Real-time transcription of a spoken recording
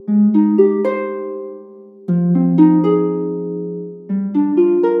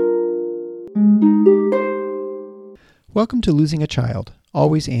Welcome to Losing a Child,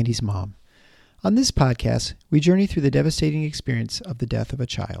 Always Andy's Mom. On this podcast, we journey through the devastating experience of the death of a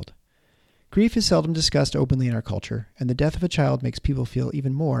child. Grief is seldom discussed openly in our culture, and the death of a child makes people feel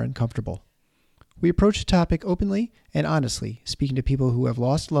even more uncomfortable. We approach the topic openly and honestly, speaking to people who have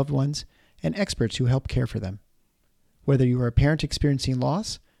lost loved ones and experts who help care for them. Whether you are a parent experiencing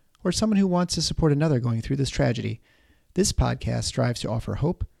loss or someone who wants to support another going through this tragedy, this podcast strives to offer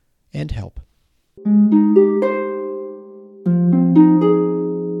hope and help.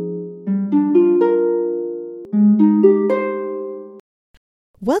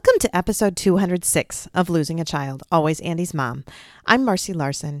 Welcome to episode 206 of Losing a Child, Always Andy's Mom. I'm Marcy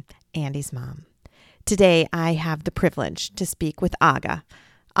Larson, Andy's mom. Today, I have the privilege to speak with Aga.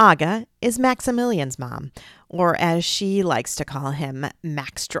 Aga is Maksymilian's mom, or as she likes to call him,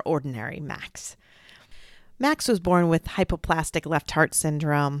 Maxtraordinary Max. Max was born with hypoplastic left heart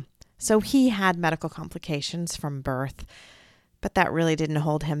syndrome, so he had medical complications from birth, but that really didn't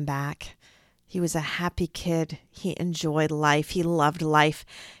hold him back. He was a happy kid. He enjoyed life. He loved life,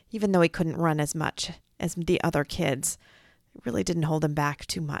 even though he couldn't run as much as the other kids. It really didn't hold him back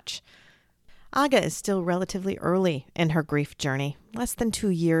too much. Aga is still relatively early in her grief journey, less than 2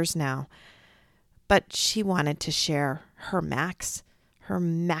 years now. But she wanted to share her Max, her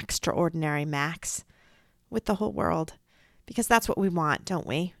Maxtraordinary Max, with the whole world. Because that's what we want, don't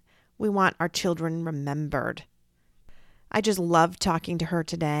we? We want our children remembered. I just love talking to her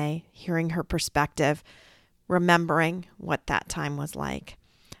today, hearing her perspective, remembering what that time was like.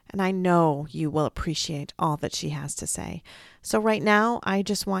 And I know you will appreciate all that she has to say. So right now, I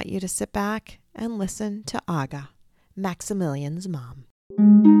just want you to sit back and listen to Aga, Maksymilian's mom.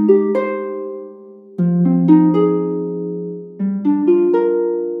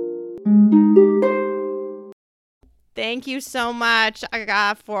 Thank you so much,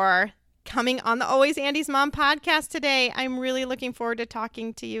 Aga, for coming on the Always Andy's Mom podcast today. I'm really looking forward to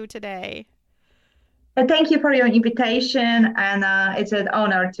talking to you today. Thank you for your invitation, and it's an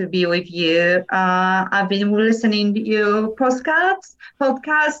honor to be with you. I've been listening to your podcast,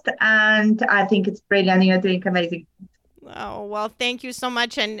 and I think it's brilliant. You're doing amazing. Oh, well, thank you so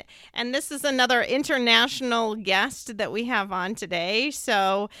much. And this is another international guest that we have on today.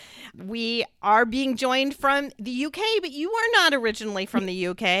 So we are being joined from the UK, but you are not originally from the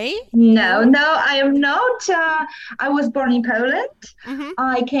UK. No, I am not. I was born in Poland. Mm-hmm.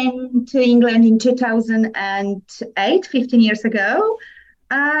 I came to England in 2008, 15 years ago,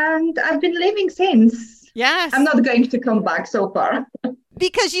 and I've been living since. Yes. I'm not going to come back so far.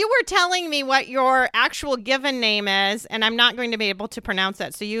 Because you were telling me what your actual given name is, and I'm not going to be able to pronounce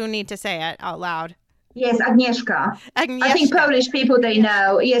it, so you need to say it out loud. Yes, Agnieszka. I think Polish people, they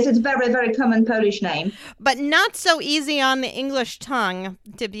know. Yes, it's very, very common Polish name. But not so easy on the English tongue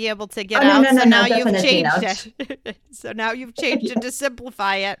to be able to get out. So now you've changed it. So now you've changed it to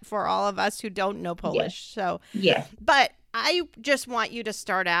simplify it for all of us who don't know Polish. Yes. So, yes. But I just want you to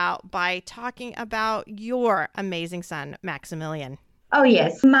start out by talking about your amazing son, Maksymilian. Oh,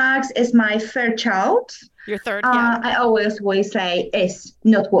 yes. Max is my third child. Your third, yeah. I always say is,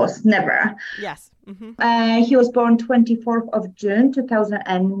 not was, never. Yes. Mm-hmm. He was born 24th of June,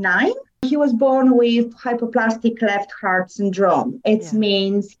 2009. He was born with hypoplastic left heart syndrome. It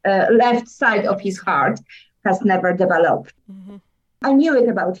means left side of his heart has never developed. Mm-hmm. I knew it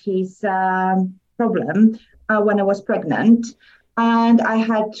about his problem when I was pregnant, and I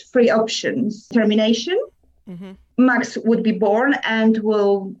had 3 options. Termination. Mm-hmm. Max would be born and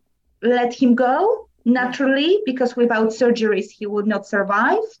we'll let him go naturally because without surgeries he would not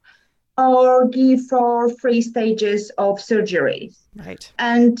survive, or give for 3 stages of surgeries. Right.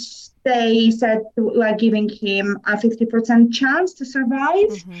 And they said we are giving him a 50% chance to survive.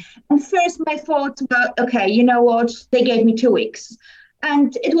 Mm-hmm. And first my thought was, okay, you know what? They gave me 2 weeks.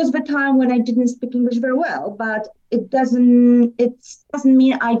 And it was the time when I didn't speak English very well, but it doesn't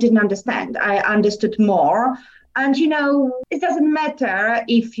mean I didn't understand. I understood more. And, it doesn't matter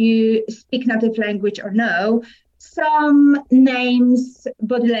if you speak native language or no. Some names,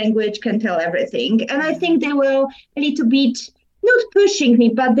 body language can tell everything. And I think they were a little bit, not pushing me,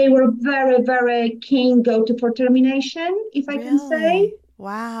 but they were very, very keen for termination, if I can say.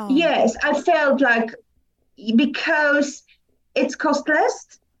 Wow. Yes, I felt like because it's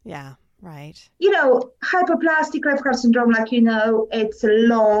costless. Yeah, right. Hypoplastic left heart syndrome, it's a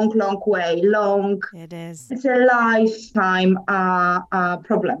long way. It is. It's a lifetime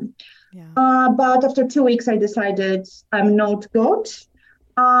problem. Yeah. But after 2 weeks, I decided I'm not good.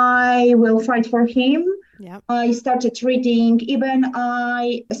 I will fight for him. Yep. I started reading. Even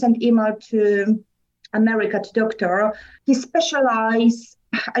I sent email to America to doctor. He specialized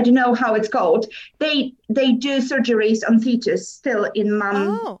I don't know how it's called. They do surgeries on fetus still in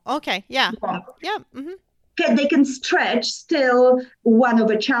mom. Oh, okay. Yeah. Womb. Yeah. Mm-hmm. They can stretch still one of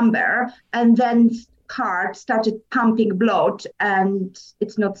a chamber, and then heart started pumping blood, and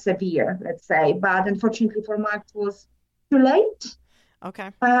it's not severe, let's say, but unfortunately for Max it was too late. Okay.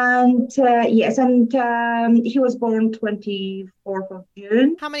 And yes, and he was born 24th of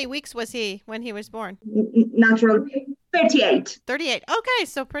June. How many weeks was he when he was born? Natural 38. 38. Okay,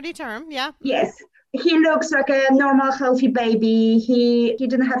 so pretty term. Yeah. Yes. He looks like a normal, healthy baby. He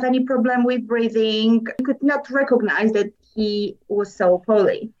didn't have any problem with breathing. You could not recognize that he was so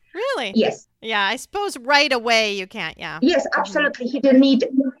poorly. Really? Yes. Yeah, I suppose right away you can't. Yeah. Yes, absolutely. He didn't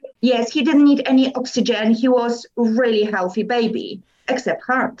need any oxygen. He was really healthy baby, except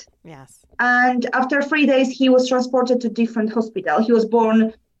heart. Yes. And after 3 days, he was transported to different hospital. He was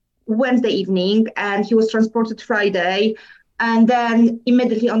born Wednesday evening, and he was transported Friday. And then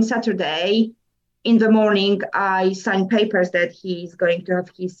immediately on Saturday, in the morning, I signed papers that he's going to have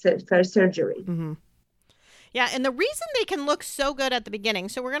his first surgery. Mm-hmm. Yeah, and the reason they can look so good at the beginning,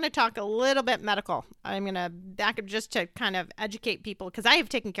 so we're going to talk a little bit medical. I'm going to back up just to kind of educate people, because I have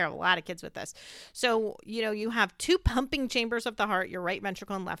taken care of a lot of kids with this. So, you have two pumping chambers of the heart, your right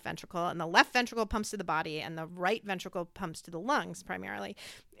ventricle and left ventricle, and the left ventricle pumps to the body, and the right ventricle pumps to the lungs primarily.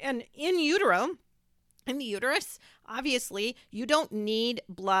 And in the uterus, obviously, you don't need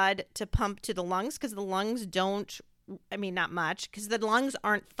blood to pump to the lungs, because the lungs not much, because the lungs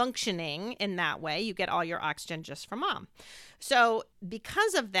aren't functioning in that way. You get all your oxygen just from mom. So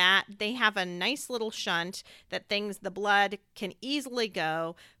because of that, they have a nice little shunt that the blood can easily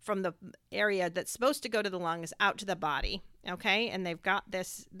go from the area that's supposed to go to the lungs out to the body. Okay. And they've got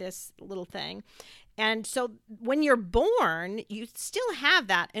this little thing. And so when you're born, you still have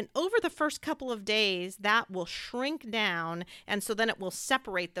that. And over the first couple of days, that will shrink down. And so then it will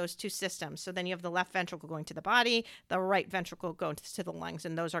separate those two systems. So then you have the left ventricle going to the body, the right ventricle going to the lungs.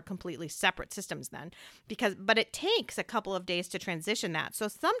 And those are completely separate systems then. But it takes a couple of days to transition that. So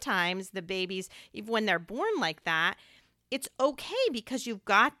sometimes the babies, even when they're born like that, it's okay because you've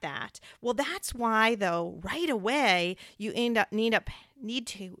got that. Well, that's why, though, right away, you need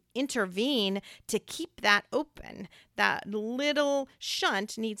to intervene to keep that open. That little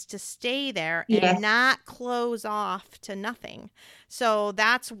shunt needs to stay there and not close off to nothing. So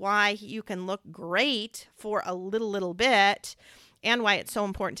that's why you can look great for a little bit, and why it's so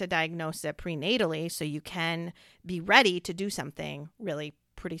important to diagnose it prenatally so you can be ready to do something really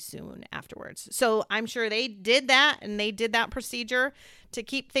pretty soon afterwards. So I'm sure they did that, and they did that procedure to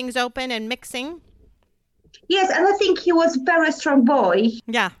keep things open and mixing. Yes, and I think he was a very strong boy.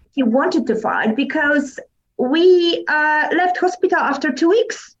 Yeah. He wanted to fight, because we left hospital after 2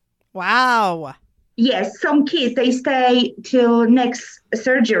 weeks. Wow. Yes, some kids, they stay till next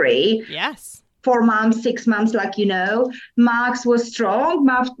surgery. Yes. 4 months, 6 months, Max was strong.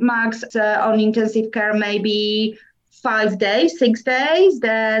 Max on intensive care maybe 5 days, 6 days.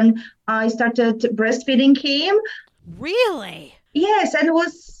 Then I started breastfeeding him. Really? Yes, and it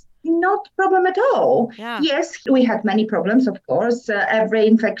was not a problem at all. Yeah. Yes, we had many problems, of course. Every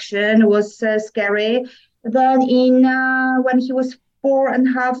infection was scary. Then when he was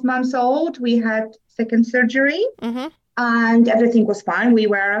 4.5 months old, we had second surgery. Mm-hmm. And everything was fine. We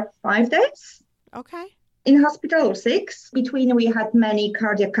were 5 days. Okay. In hospital, or 6. Between, we had many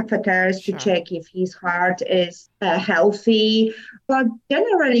cardiac catheters to check if his heart is healthy. But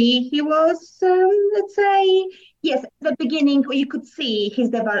generally, he was, let's say, yes, at the beginning, you could see he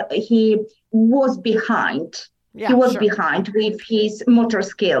was behind. Yeah, he was behind with his motor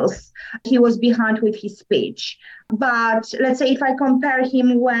skills. He was behind with his speech. But let's say if I compare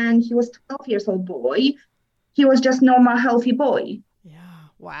him when he was 12 years old boy, he was just normal, healthy boy. Yeah.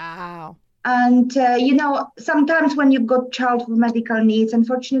 Wow. And, sometimes when you've got child with medical needs,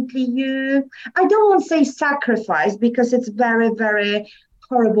 unfortunately, I don't want to say sacrifice, because it's very, very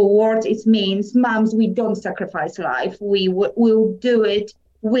horrible word. It means moms, we don't sacrifice life. We will do it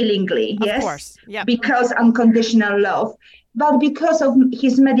willingly. Yes. Of course. Yeah. Because unconditional love. But because of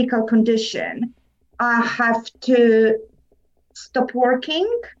his medical condition, I have to stop working.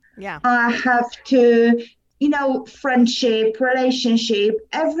 Yeah. I have to, friendship, relationship,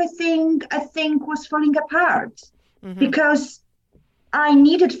 everything I think was falling apart, because I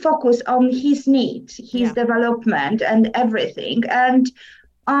needed focus on his needs, his development and everything. And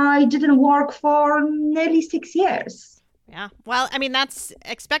I didn't work for nearly 6 years. Yeah. Well, I mean, that's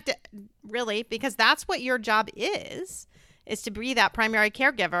expected, really, because that's what your job is to be that primary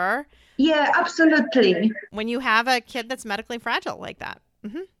caregiver. Yeah, absolutely. When you have a kid that's medically fragile like that.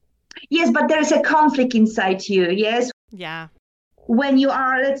 Mm-hmm. Yes, but there's a conflict inside you. Yes. Yeah. when you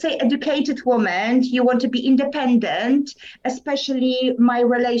are, let's say, educated woman, you want to be independent, especially my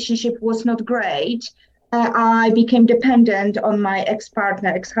relationship was not great. I became dependent on my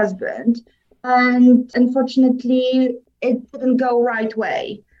ex-husband. And unfortunately, it didn't go right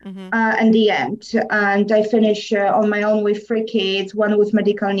way in the end. And I finished on my own with 3 kids, one with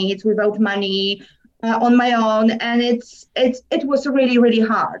medical needs, without money, on my own. And it was really, really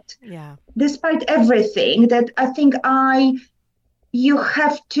hard. Yeah. Despite everything that I think you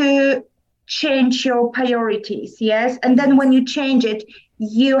have to change your priorities, yes? And then when you change it,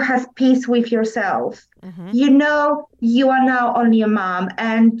 you have peace with yourself. You know you are now only a mom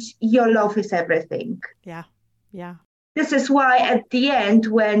and your love is everything. Yeah. Yeah. This is why at the end,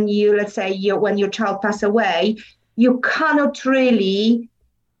 when you, let's say, when your child passes away, you cannot really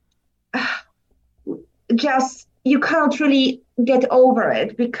you cannot really get over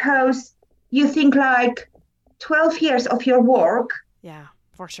it, because you think like 12 years of your work. Yeah,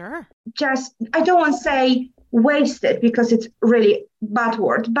 for sure. Just, I don't want to say wasted, because it's really bad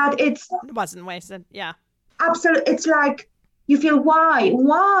word, but it wasn't wasted. Yeah. Absolutely. It's like you feel why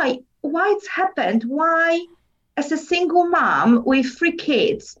it's happened. Why, as a single mom with 3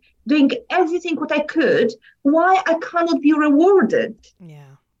 kids, doing everything what I could, why I cannot be rewarded?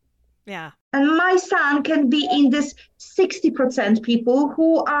 Yeah. Yeah. And my son can be in this 60% people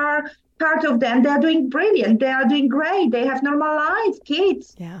who are part of them. They are doing brilliant. They are doing great. They have normal life,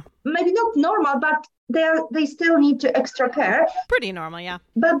 kids. Yeah. Maybe not normal, but they still need to extra care. Pretty normal, yeah.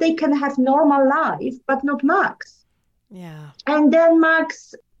 But they can have normal life, but not Max. Yeah. And then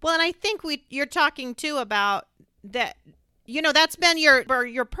Max. Well, and I think you're talking too about that. You know, that's been your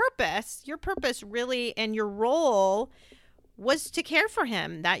purpose. Your purpose really, and your role was to care for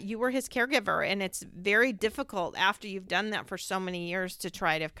him, that you were his caregiver. And it's very difficult after you've done that for so many years to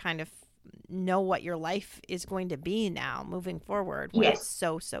try to kind of know what your life is going to be now moving forward. Yes. It's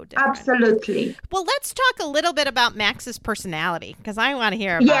so different. Absolutely. Well, let's talk a little bit about Max's personality, because I want to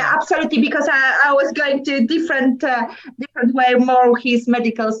hear about it. Absolutely, because I was going to different way, more his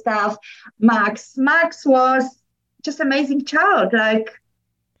medical stuff. Max was just amazing child. Like,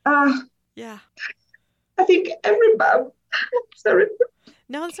 yeah. I think every mom. Sorry.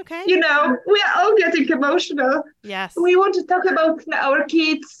 No, it's okay. You know, we are all getting emotional. Yes. We want to talk about our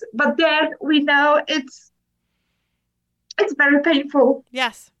kids, but then we know it's very painful.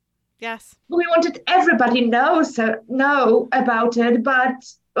 Yes. Yes. We wanted everybody know about it,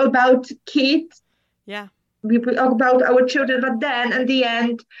 but about kids. Yeah. We talk about our children, but then in the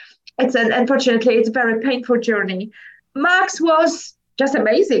end, unfortunately, it's a very painful journey. Max was just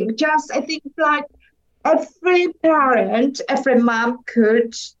amazing. Just, I think, like, every parent, every mom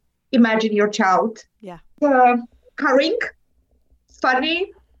could imagine your child. Yeah. Caring,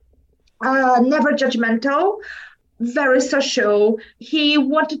 funny, never judgmental, very social. He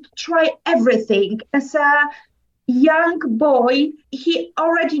wanted to try everything. As a young boy, he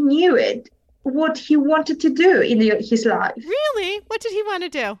already knew what he wanted to do in his life. Really? What did he want to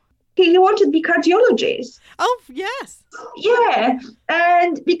do? He wanted to be cardiologist. Oh, yes. Yeah.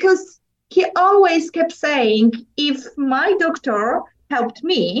 And because he always kept saying, if my doctor helped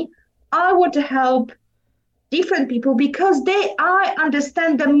me, I want to help different people, because I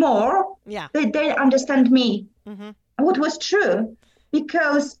understand them more. Yeah. They understand me. What was true,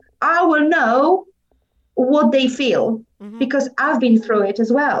 because I will know what they feel, because I've been through it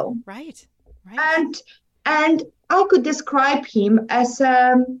as well. Right. And I could describe him as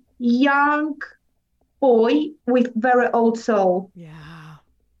a young boy with very old soul. Yeah.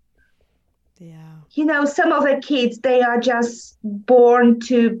 You know, some of the kids, they are just born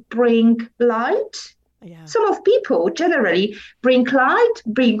to bring light. Yeah. Some of people generally bring light,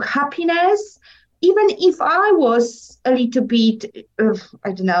 bring happiness. Even if I was a little bit,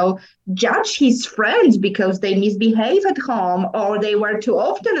 judge his friends because they misbehave at home, or they were too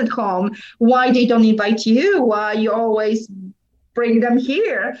often at home. Why they don't invite you? Why you always bring them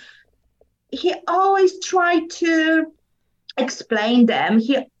here? He always tried to explain them.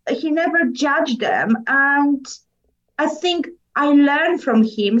 He never judged them. And I think I learned from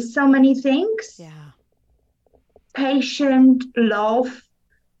him so many things. Yeah. Patient, love,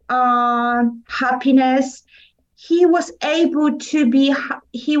 happiness. He was able to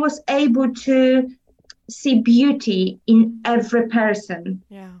see beauty in every person.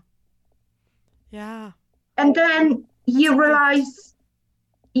 Yeah. Yeah. And then you realize,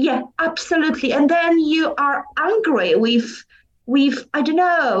 yeah, absolutely. And then you are angry with I don't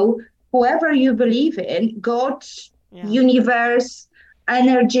know, whoever you believe in, God, universe,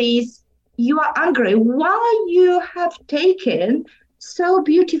 energies. You are angry. Why you have taken so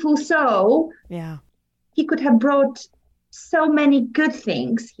beautiful soul? Yeah. He could have brought so many good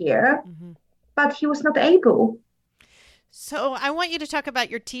things here, but he was not able. So I want you to talk about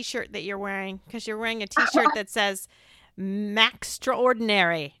your T-shirt that you're wearing, because you're wearing a T-shirt that says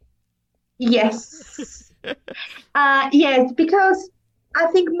Maxtraordinary. Yes. Yes, because I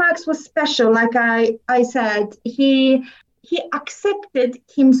think Max was special. Like I said, he accepted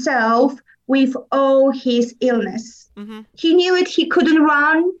himself with all his illness. He knew it, he couldn't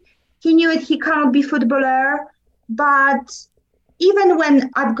run. He knew it, he cannot be footballer. But even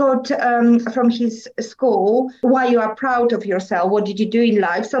when I've got from his school, why you are proud of yourself, what did you do in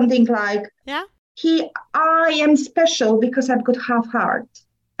life? Something like, I am special because I've got half heart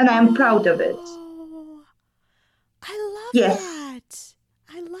and I'm proud of it. I love that.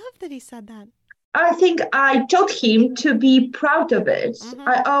 I love that he said that. I think I taught him to be proud of it.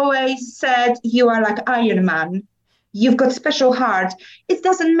 I always said, you are like Iron Man. You've got special heart. It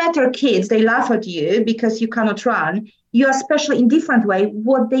doesn't matter, kids. They laugh at you because you cannot run. You are special in different way.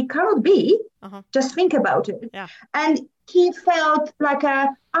 What they cannot be, just think about it. Yeah. And he felt like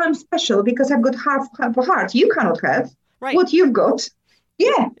I'm special because I've got half a heart. You cannot have what you've got.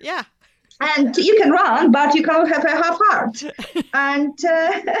 Yeah. Yeah. And you can run, but you cannot have a half heart. And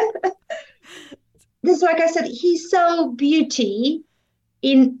this, like I said, he saw beauty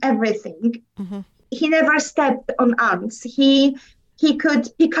in everything. He never stepped on ants. He could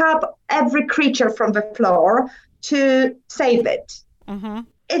pick up every creature from the floor to save it.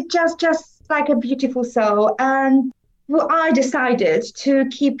 It's just like a beautiful soul. And I decided to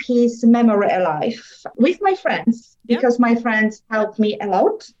keep his memory alive with my friends, because my friends helped me a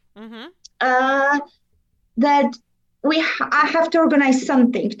lot. That I have to organize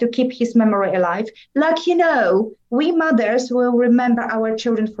something to keep his memory alive. Like, we mothers will remember our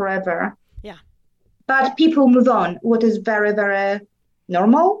children forever. Yeah. But people move on, what is very, very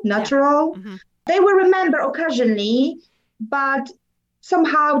normal, natural. They will remember occasionally, but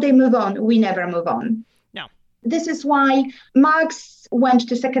somehow they move on. We never move on. No. This is why Max went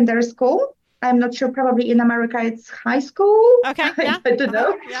to secondary school. I'm not sure, probably in America it's high school. Okay. Yeah. I don't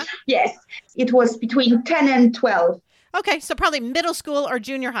know. Yeah. Yes. It was between 10 and 12. Okay. So probably middle school or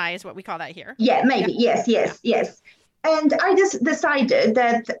junior high is what we call that here. Yeah, maybe. Yeah. Yes. And I just decided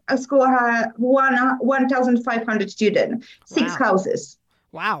that a school had 1,500 students, 6 houses.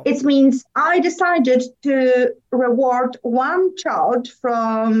 Wow. It means I decided to reward one child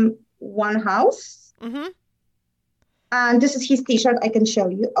from one house. And this is his T-shirt. I can show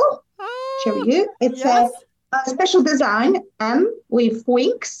you. Show you. It's a special design, M with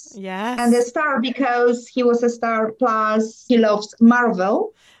wings. Yes. And a star because he was a star, plus he loves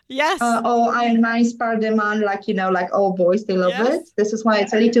Marvel. Yes. Or Iron Man, Spider-Man, like all boys, they love it. This is why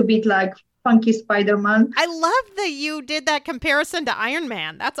it's a little bit like funky Spider-Man. I love that you did that comparison to Iron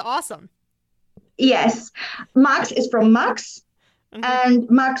Man. That's awesome. Yes. Max is from Max and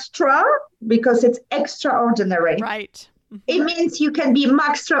Maxtra because it's extraordinary. Right. It means you can be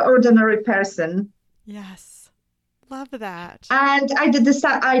Maxtraordinary person. Yes. Love that. And I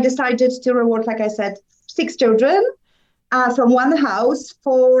decided to reward, like I said, 6 children from one house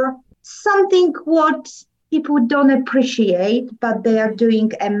for something what people don't appreciate, but they are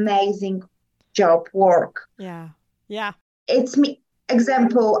doing amazing work. Yeah. Yeah. It's me.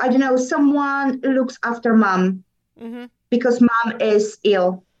 Example, I don't know, someone looks after mom because mom is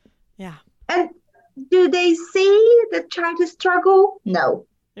ill. Yeah. And do they see the child struggle? No.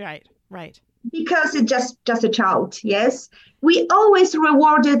 Right. Because it's just a child, yes. We always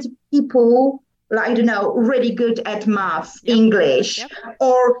rewarded people, really good at math, English,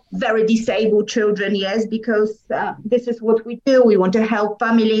 or very disabled children, yes, because this is what we do. We want to help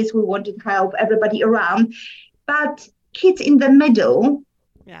families. We want to help everybody around. But kids in the middle,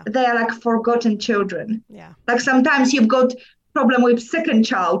 they are like forgotten children. Yeah. Like sometimes you've got problem with second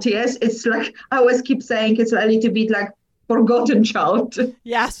child, yes. It's like, I always keep saying it's a little bit like forgotten child.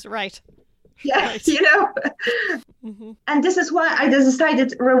 Yes, right. Yeah, right. And this is why I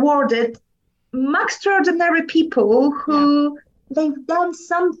decided rewarded extraordinary people who they've done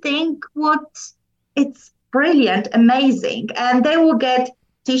something what it's brilliant, amazing, and they will get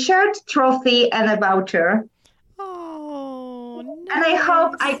T-shirt, trophy, and a voucher. Oh, nice. And I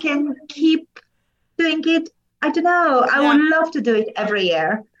hope I can keep doing it. I don't know. I would love to do it every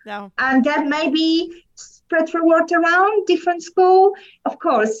year. No. And then maybe spread reward around different school. Of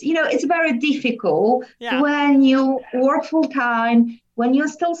course, it's very difficult when you work full time, when you're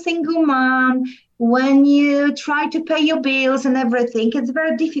still single mom, when you try to pay your bills and everything. It's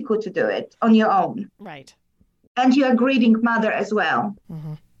very difficult to do it on your own. Right. And you're a grieving mother as well.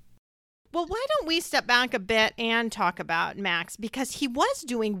 Well, why don't we step back a bit and talk about Max, because he was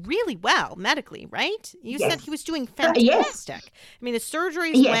doing really well medically, right? You Yes. said he was doing Yes. fantastic. I mean, the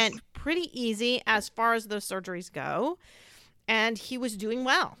surgeries Yes. went pretty easy as far as those surgeries go, and he was doing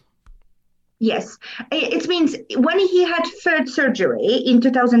well. Yes. It means when he had third surgery in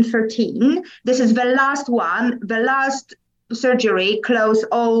 2013, this is the last one, the last surgery closed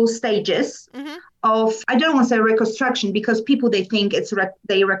all stages of, I don't want to say reconstruction, because people, they think it's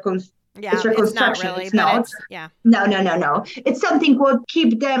reconstruction. It's not really, it's not. No. It's something would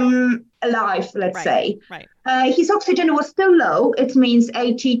keep them alive, let's say. Right. His oxygen was still low. It means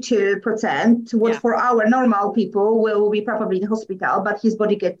 82%. What for our normal people will be probably in hospital, but his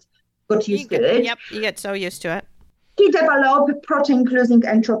body got used to it. Yep, you get so used to it. He developed protein-closing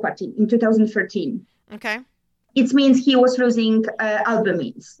enteropathy in 2013. Okay. It means he was losing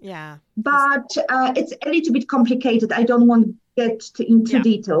albumins. Yeah. But it's a little bit complicated. I don't want to get into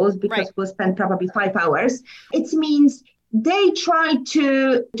details because we'll spend probably 5 hours. It means they tried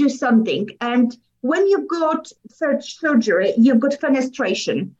to do something. And when you got third surgery, you've got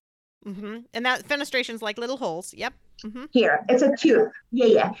fenestration. And that fenestration's like little holes. Yep. Here, it's a tube.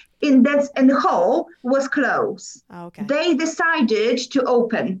 Yeah. And the hole was closed. Okay. They decided to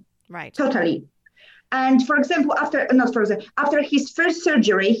open. Right. Totally. And for example, after his first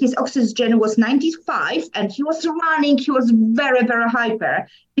surgery, his oxygen was 95 and he was running. He was very, very hyper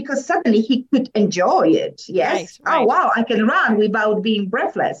because suddenly he could enjoy it. Yes. Right. Oh, wow, I can run without being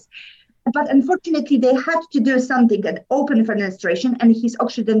breathless. But unfortunately, they had to do something and open fenestration and his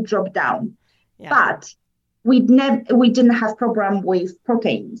oxygen dropped down. Yeah. But we didn't have problem with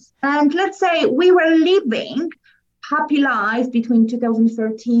proteins. And let's say we were living happy life between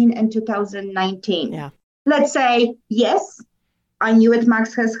 2013 and 2019. Yeah. Let's say, yes, I knew it,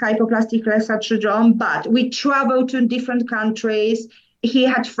 Max has hypoplastic left syndrome, but we traveled to different countries. He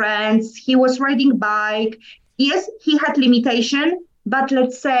had friends. He was riding bike. Yes, he had limitation, but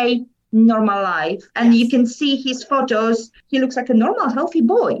let's say normal life. And you can see his photos. He looks like a normal, healthy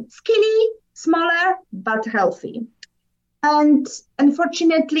boy, skinny, smaller, but healthy. And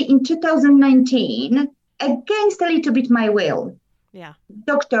unfortunately, in 2019, against a little bit my will,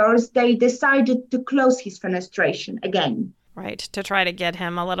 doctors, they decided to close his fenestration again. Right, to try to get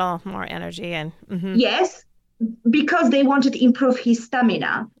him a little more energy. And Yes, because they wanted to improve his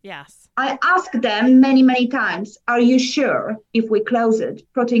stamina. Yes. I asked them many, many times, are you sure if we close it,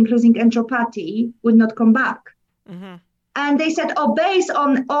 protein-closing enteropathy would not come back? And they said, based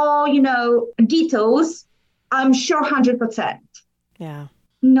on all, details, I'm sure 100%. Yeah.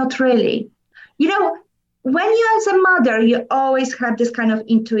 Not really. When you as a mother, you always have this kind of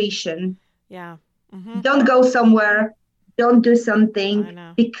intuition. Yeah. Don't go somewhere, don't do something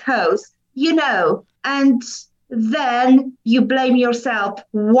because and then you blame yourself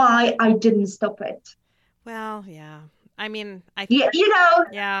why I didn't stop it. Well, yeah. I mean, I think,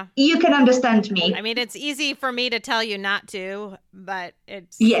 you can understand me. I mean, it's easy for me to tell you not to, but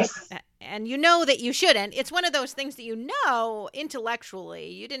it's... Yes. And you know that you shouldn't. It's one of those things that intellectually,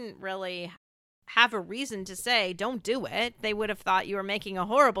 you didn't really have a reason to say, don't do it. They would have thought you were making a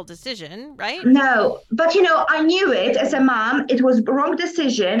horrible decision, right? No, but I knew it as a mom. It was the wrong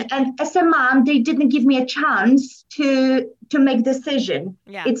decision. And as a mom, they didn't give me a chance to make decision.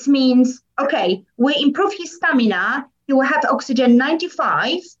 Yeah. It means, okay, we improve his stamina. He will have oxygen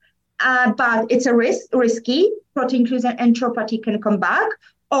 95, but it's risky. Protein-closing enteropathy can come back.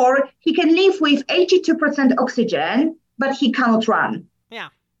 Or he can live with 82% oxygen, but he cannot run. Yeah.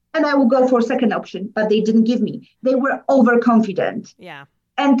 And I will go for a second option, but they didn't give me. They were overconfident. Yeah.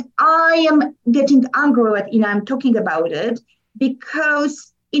 And I am getting angry at I'm talking about it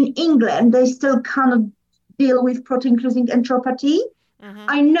because in England, they still cannot deal with protein-closing enteropathy.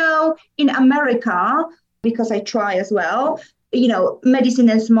 I know in America, because I try as well, medicine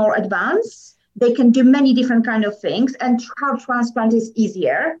is more advanced. They can do many different kind of things, and heart transplant is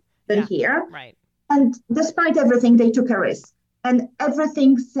easier than here. Right. And despite everything, they took a risk. And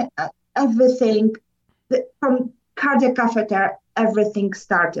everything from cardiac catheter, everything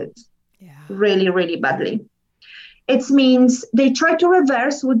started really, really badly. It means they tried to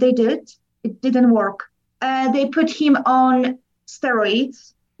reverse what they did. It didn't work. They put him on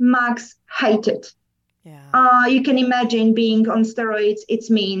steroids. Max hated. Yeah. You can imagine being on steroids. It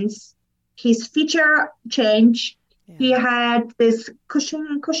means his feature changed. Yeah. He had this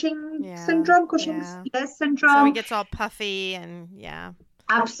Cushing syndrome. Syndrome. So he gets all puffy and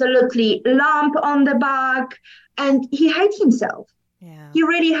absolutely lump on the back, and he hates himself. Yeah. He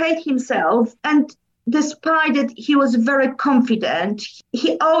really hates himself, and despite that, he was very confident.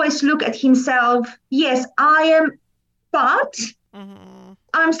 He always looked at himself. Yes, I am fat.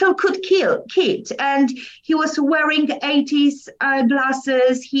 I'm still good kid. And he was wearing 80s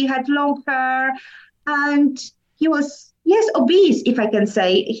glasses. He had long hair and he was, yes, obese, if I can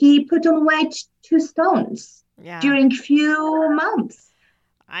say. He put on weight 2 stones during few months.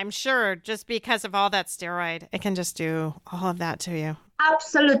 I'm sure just because of all that steroid, it can just do all of that to you.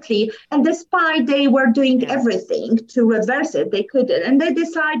 Absolutely. And despite they were doing everything to reverse it, they couldn't. And they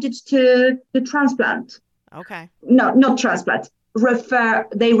decided to transplant. Okay. No, not transplant.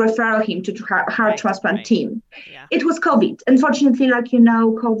 They refer him to heart transplant team. Yeah. It was COVID. Unfortunately,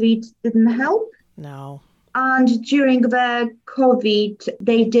 COVID didn't help. No. And during the COVID,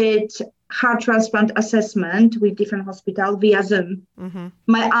 they did heart transplant assessment with different hospitals via Zoom. Mm-hmm.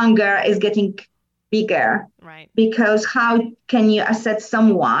 My anger is getting bigger. Right. Because how can you assess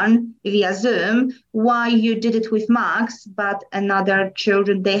someone via Zoom why you did it with Max, but another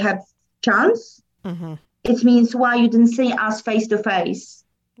children, they have chance? Mm-hmm. It means why you didn't see us face to face.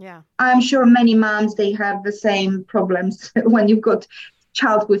 Yeah. I'm sure many moms, they have the same problems when you've got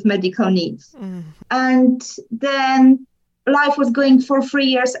child with medical needs. Mm. And then life was going for 3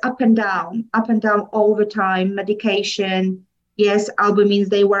 years up and down all the time. Medication, yes, albumins,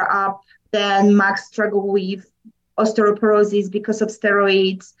 they were up. Then Max struggled with osteoporosis because of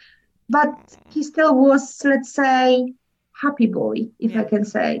steroids. But he still was, let's say, happy boy, if I can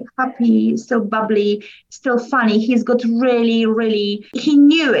say. Happy, still bubbly, still funny. He's got really, he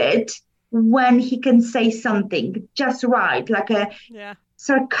knew it when he can say something just right, like a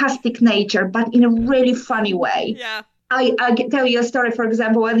sarcastic nature, but in a really funny way. Yeah. I can tell you a story, for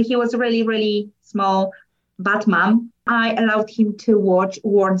example, when he was really small, Batman, I allowed him to watch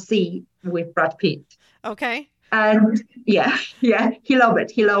War Z with Brad Pitt. Okay. And he loved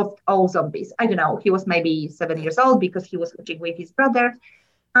it. He loved all zombies. I don't know. He was maybe 7 years old because he was watching with his brother.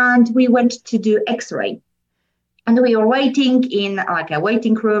 And we went to do X-ray. And we were waiting in like a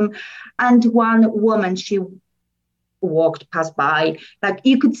waiting room. And one woman, she passed by. Like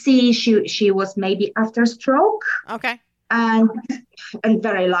you could see she was maybe after stroke. Okay. And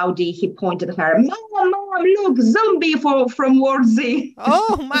very loudly he pointed at her, Mom, look, zombie from War Z.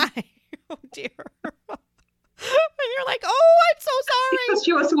 Oh my. Oh dear. And you're like, oh, I'm so sorry. Because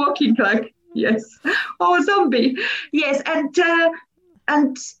she was walking like, yes, oh, zombie. Yes,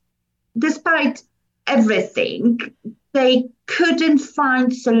 and despite everything, they couldn't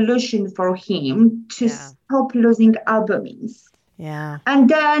find solution for him to stop losing albumins. Yeah. And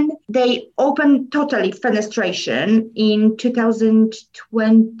then they opened totally fenestration in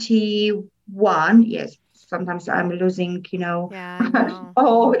 2021. Yes. Sometimes I'm losing,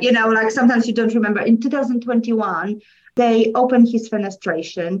 like sometimes you don't remember. In 2021, they opened his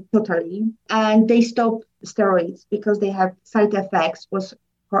fenestration totally and they stopped steroids because they have side effects was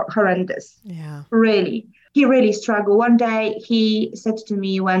horrendous. Yeah. Really. He really struggled. One day he said to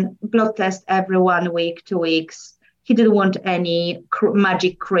me when blood test every 1 week, 2 weeks, he didn't want any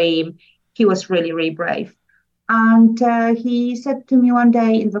magic cream. He was really brave. And he said to me one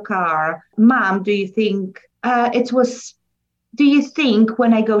day in the car, Mom, do you think when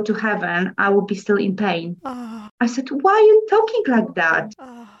I go to heaven, I will be still in pain? Oh. I said, why are you talking like that?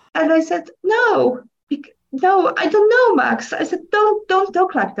 Oh. And I said, no, I don't know, Max. I said, don't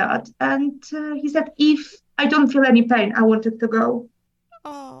talk like that. And he said, if I don't feel any pain, I wanted to go.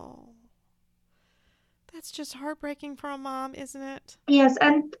 Oh. That's just heartbreaking for a mom, isn't it? Yes,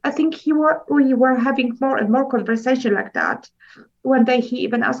 and I think we were having more and more conversation like that. One day he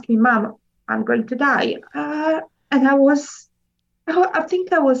even asked me, Mom, I'm going to die. And I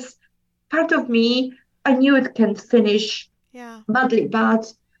think I was part of me. I knew it can finish badly,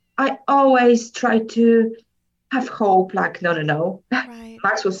 but I always try to have hope. Like, no. Right.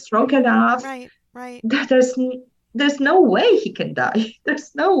 Max was strong enough. Right. There's no way he can die.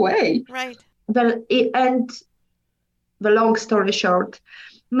 There's no way. Right. And the long story short,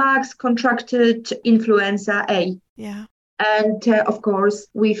 Max contracted influenza A. Yeah. And of course,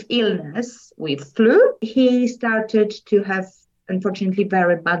 with illness, with flu, he started to have, unfortunately,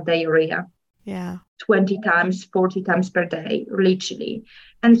 very bad diarrhea. Yeah. 20 times, 40 times per day, literally.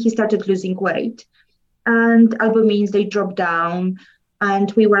 And he started losing weight. And albumins, they dropped down.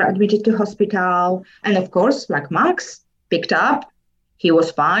 And we were admitted to hospital. And of course, like Max, picked up. He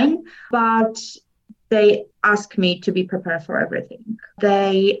was fine, but they asked me to be prepared for everything.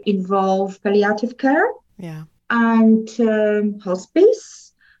 They involve palliative care and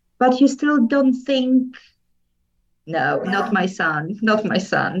hospice, but you still don't think, no, not my son. No.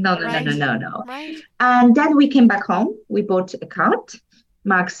 Right. And then we came back home. We bought a cart.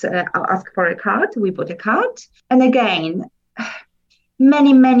 Max asked for a cart. We bought a cart. And again,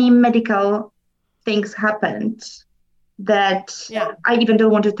 many medical things happened that I even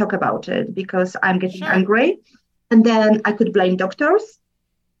don't want to talk about it because I'm getting angry. And then I could blame doctors.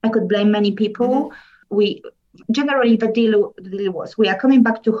 I could blame many people. We generally the deal was we are coming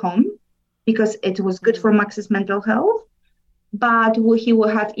back to home because it was good for Max's mental health, but he will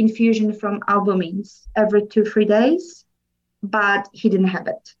have infusion from albumins every 2-3 days, but he didn't have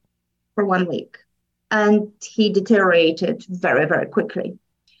it for 1 week. And he deteriorated very, very quickly.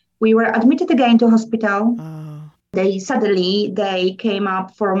 We were admitted again to hospital. They came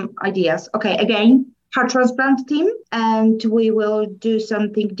up from ideas. Okay, again, heart transplant team, and we will do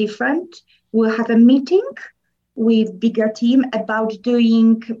something different. We'll have a meeting with bigger team about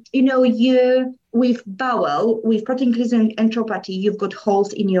doing, with bowel, with protein increasing enteropathy, you've got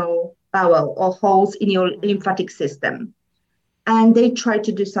holes in your bowel or holes in your lymphatic system. And they tried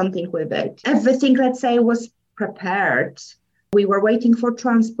to do something with it. Everything, let's say, was prepared. We were waiting for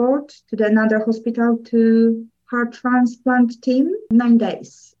transport to another hospital to heart transplant team, 9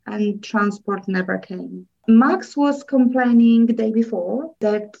 days, and transport never came. Max was complaining the day before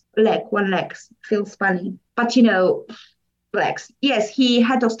that one leg feels funny. But, legs, yes, he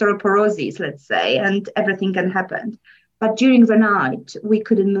had osteoporosis, let's say, and everything can happen. But during the night, we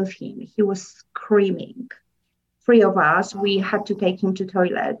couldn't move him. He was screaming. 3 of us, we had to take him to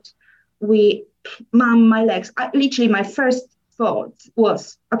toilet. Mom, my legs, literally my first thought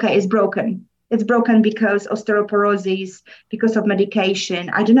was, okay, it's broken. It's broken because osteoporosis, because of medication.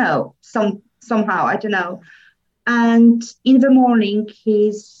 I don't know, somehow, I don't know. And in the morning,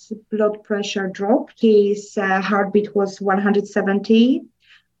 his blood pressure dropped. His heartbeat was 170.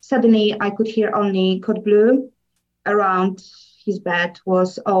 Suddenly, I could hear only code blue. Around his bed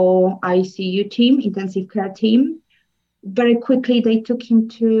was all ICU team, intensive care team. Very quickly, they took him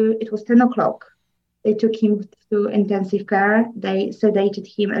it was 10 o'clock. They took him to intensive care. They sedated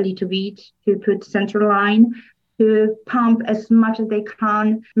him a little bit to put central line, to pump as much as they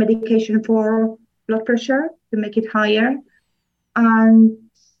can medication for blood pressure to make it higher. And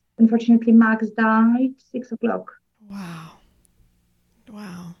unfortunately, Max died 6 o'clock. Wow.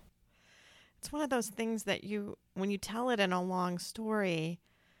 It's one of those things that when you tell it in a long story,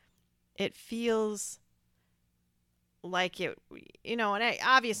 it feels like it, and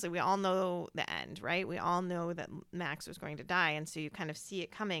obviously we all know the end, right? We all know that Max was going to die. And so you kind of see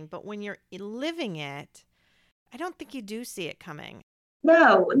it coming. But when you're living it, I don't think you do see it coming.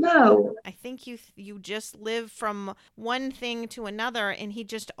 No. I think you just live from one thing to another, and he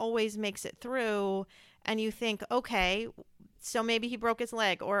just always makes it through. And you think, okay, so maybe he broke his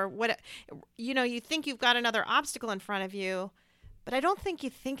leg or what, you think you've got another obstacle in front of you, but I don't think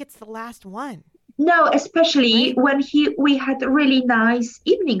you think it's the last one. No, especially when we had a really nice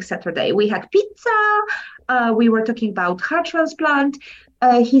evening Saturday. We had pizza. We were talking about heart transplant.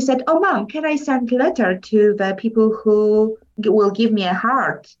 He said, "Oh, Mom, can I send a letter to the people who will give me a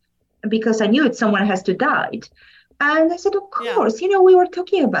heart? Because I knew someone has to die." And I said, "Of course." We were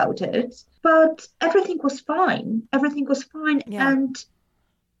talking about it, but everything was fine. Yeah. And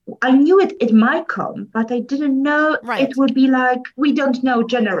I knew it might come, but I didn't know it would be like, we don't know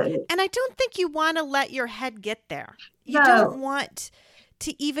generally. And I don't think you want to let your head get there. You don't want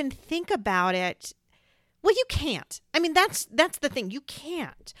to even think about it. Well, you can't. I mean, that's the thing. You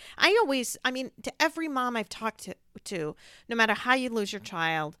can't. To every mom I've talked to, no matter how you lose your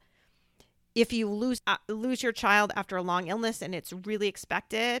child, if you lose your child after a long illness and it's really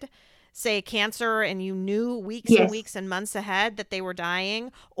expected, say cancer, and you knew weeks and weeks and months ahead that they were dying,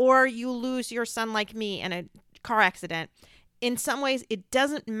 or you lose your son like me in a car accident, in some ways it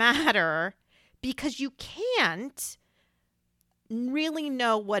doesn't matter because you can't really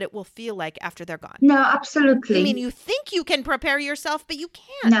know what it will feel like after they're gone. No, absolutely. I mean, you think you can prepare yourself, but you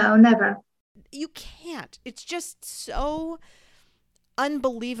can't. No, never. You can't. It's just so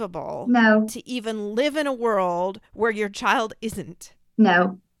unbelievable to even live in a world where your child isn't.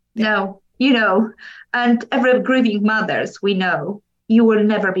 No, and every grieving mothers, we know you will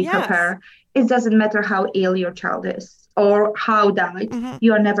never be prepared. It doesn't matter how ill your child is or how died,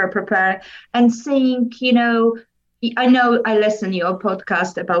 you are never prepared. And saying, I know I listen to your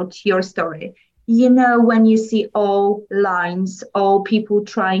podcast about your story. When you see all lines, all people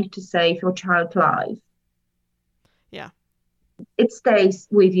trying to save your child's life. Yeah. It stays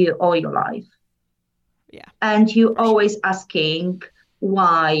with you all your life. Yeah. And you always asking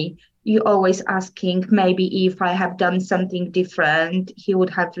why. You always asking, maybe if I have done something different, he would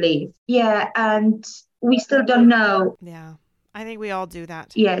have lived. Yeah, and we still don't know. Yeah, I think we all do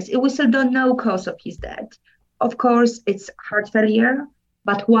that. Yes, we still don't know cause of his death. Of course, it's heart failure,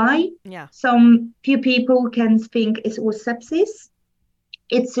 but why? Yeah. Some few people can think it was sepsis.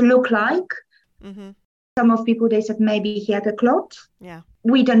 It's look like. Some of people, they said maybe he had a clot. Yeah.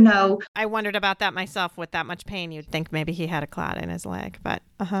 We don't know. I wondered about that myself. With that much pain, you'd think maybe he had a clot in his leg, but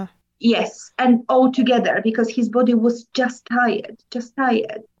Yes, and all together because his body was just tired.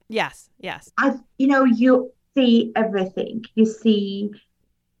 Yes. You see everything. You see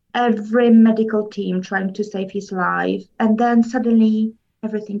every medical team trying to save his life, and then suddenly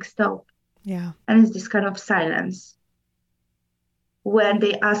everything stopped. Yeah. And it's this kind of silence when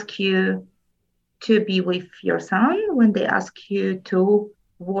they ask you to be with your son, when they ask you to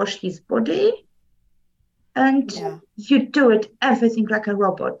wash his body, and you do it everything like a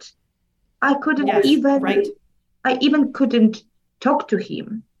robot. I couldn't I even couldn't talk to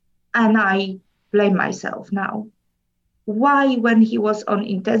him, and I blame myself now. Why, when he was on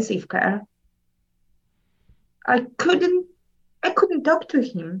intensive care, I couldn't talk to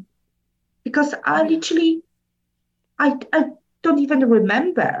him, because I literally I don't even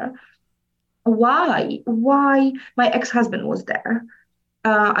remember why my ex-husband was there.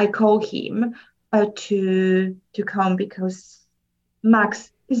 I called him to come because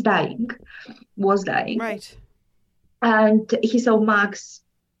Max was dying. Right. And he saw Max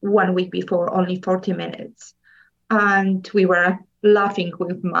 1 week before, only 40 minutes. And we were laughing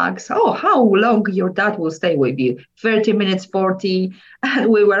with Max. Oh, how long your dad will stay with you? 30 minutes, 40. And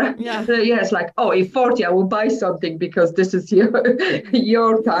we were, yes, like, oh, if 40, I will buy something because this is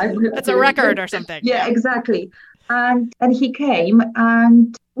your time. That's a record or something. Yeah, exactly. And he came,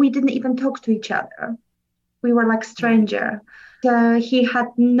 and we didn't even talk to each other. We were like stranger. He had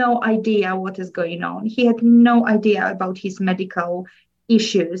no idea what is going on. He had no idea about his medical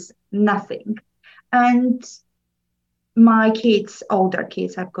issues, nothing. And my kids, older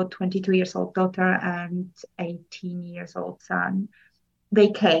kids, I've got 22 years old daughter and 18 years old son. They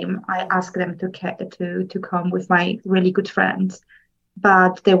came. I asked them to come with my really good friends,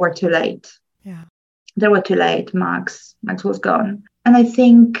 but they were too late. Yeah. They were too late. Max was gone. And I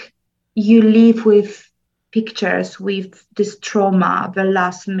think you live with pictures with this trauma, the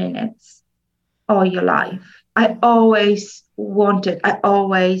last minutes all your life. I always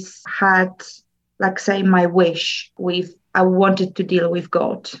had, like, say, my wish with, I wanted to deal with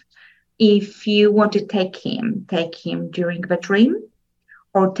God. If you want to take him during the dream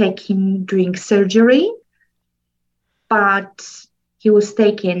or take him during surgery. But he was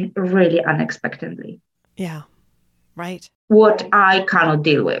taken really unexpectedly. Yeah. Right. What I cannot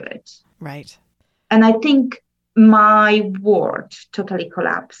deal with it. Right. And I think my world totally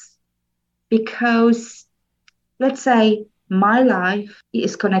collapsed because, let's say, my life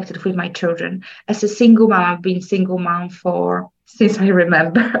is connected with my children. As a single mom, I've been single mom since I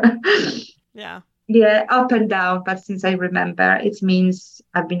remember. Yeah. Yeah, up and down, but since I remember, it means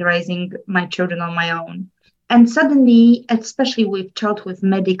I've been raising my children on my own. And suddenly, especially with child with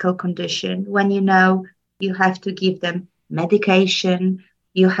medical condition, when you have to give them medication,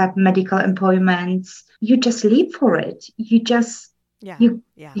 you have medical appointments, you just live for it. You just, you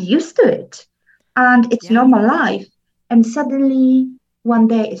used to it. And it's normal life. And suddenly, one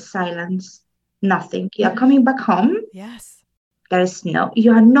day is silence, nothing. You are coming back home. Yes.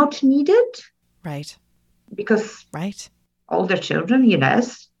 You are not needed. Right. Because older children,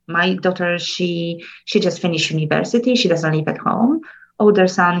 yes. My daughter, she just finished university. She doesn't live at home. Older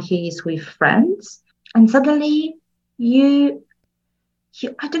son, he is with friends. And suddenly you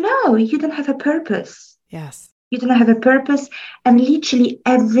I don't know, you don't have a purpose. Yes. You don't have a purpose, and literally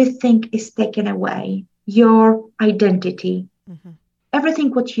everything is taken away. Your identity,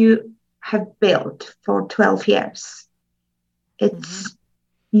 everything what you have built for 12 years, it's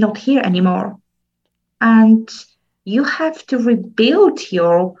not here anymore. And you have to rebuild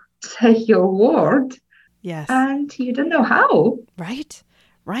your world. Yes. And you don't know how. Right.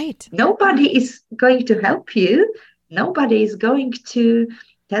 Nobody is going to help you. Nobody is going to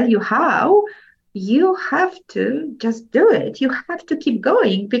tell you how. You have to just do it. You have to keep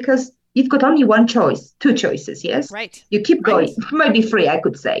going because you've got only two choices, yes? Right. You keep going. Maybe three, I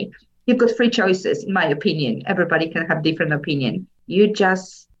could say. You've got three choices, in my opinion. Everybody can have different opinion. You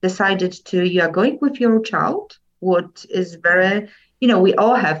just decided you are going with your child, what is very, we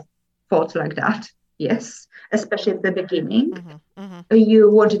all have thoughts like that. Yes, especially at the beginning.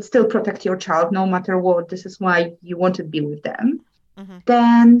 You wanted still protect your child no matter what. This is why you want to be with them.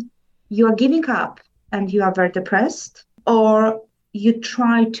 Then you are giving up and you are very depressed, or you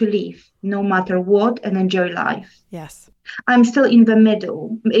try to live no matter what and enjoy life. Yes. I'm still in the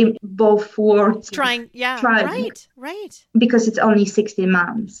middle, in both worlds. Trying. Right. Because it's only 16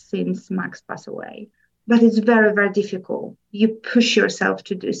 months since Max passed away. But it's very, very difficult. You push yourself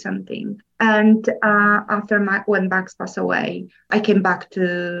to do something. And when Max passed away, I came back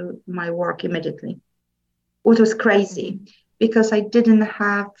to my work immediately. what was crazy, because I didn't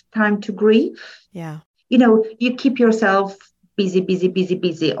have time to grieve. Yeah. You keep yourself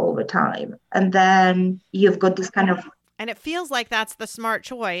busy all the time. And then you've got this kind of... And it feels like that's the smart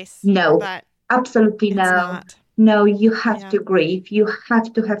choice. No, but absolutely it's no. not. No, you have Yeah. to grieve. You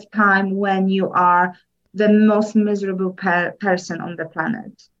have to have time when you are the most miserable person on the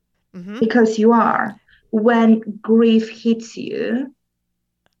planet. Because you are. When grief hits you,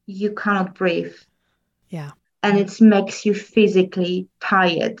 you cannot breathe. Yeah. And it makes you physically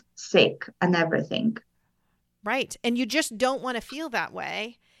tired, sick, and everything. Right. And you just don't want to feel that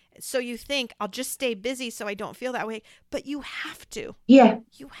way. So you think, I'll just stay busy so I don't feel that way. But you have to. Yeah.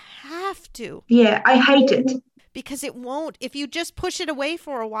 You have to. Yeah, I hate it. Because it won't. If you just push it away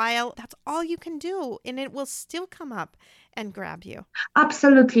for a while, that's all you can do. And it will still come up and grab you.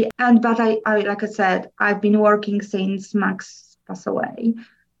 Absolutely. But I like I said, I've been working since Max passed away.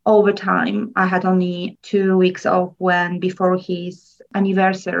 Over time, I had only 2 weeks off before his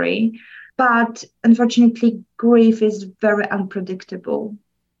anniversary. But unfortunately, grief is very unpredictable.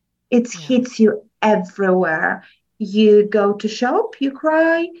 It hits you everywhere. You go to shop, you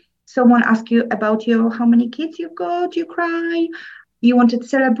cry. Someone asks you about how many kids you've got, you cry. You want to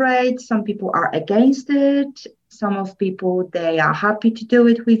celebrate. Some people are against it. Some of people, they are happy to do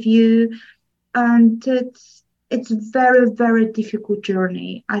it with you. And it's very, very difficult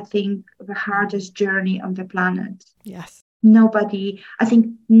journey. I think the hardest journey on the planet. Yes. I think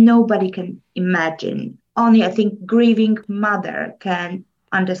nobody can imagine. Only I think grieving mother can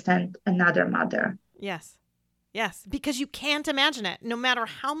understand another mother. Yes. Yes, because you can't imagine it, no matter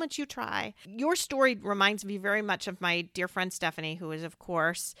how much you try. Your story reminds me very much of my dear friend Stephanie, who is, of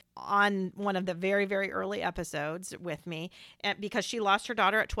course, on one of the very, very early episodes with me, because she lost her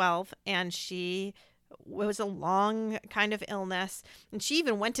daughter at 12, and it was a long kind of illness. And she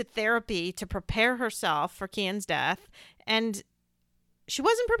even went to therapy to prepare herself for Kian's death, and she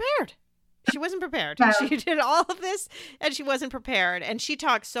wasn't prepared. She wasn't prepared. No. She did all of this, and she wasn't prepared. And she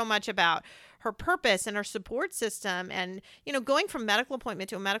talks so much about her purpose and her support system, and going from medical appointment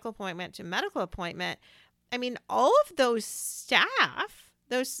to medical appointment to medical appointment. I mean, all of those staff,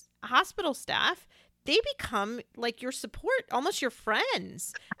 those hospital staff, they become like your support, almost your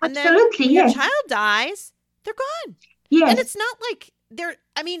friends. And Absolutely, then when yes. your child dies, they're gone. Yes. And it's not like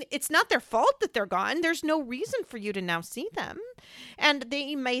it's not their fault that they're gone. There's no reason for you to now see them. And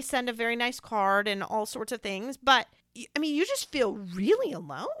they may send a very nice card and all sorts of things, but you just feel really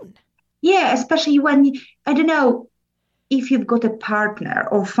alone. Yeah, especially when, I don't know, if you've got a partner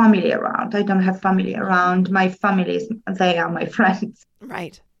or family around. I don't have family around. My family they are my friends.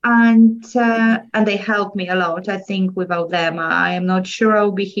 Right. And they help me a lot. I think without them, I am not sure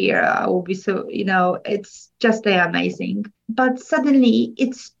I'll be here. I will be so, it's just, they're amazing. But suddenly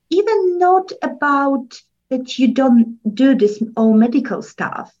it's even not about that you don't do this all medical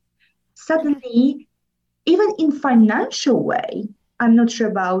stuff. Suddenly, even in financial way, I'm not sure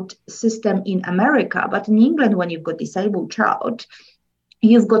about system in America, but in England, when you've got disabled child,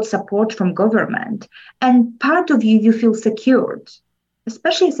 you've got support from government, and part of you feel secured.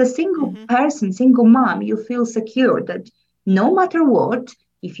 Especially as a single person, single mom, you feel secure that no matter what,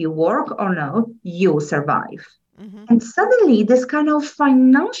 if you work or not, you'll survive. And suddenly this kind of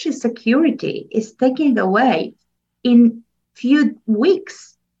financial security is taken away in few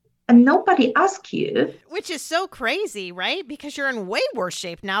weeks, and nobody asks you. Which is so crazy, right? Because you're in way worse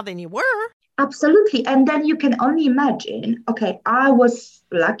shape now than you were. Absolutely. And then you can only imagine, okay, I was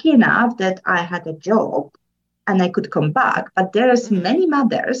lucky enough that I had a job and I could come back. But there's many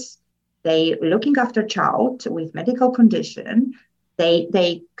mothers, they looking after child with medical condition.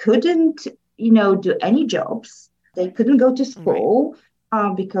 They couldn't, do any jobs. They couldn't go to school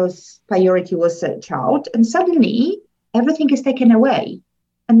because priority was a child. And suddenly everything is taken away.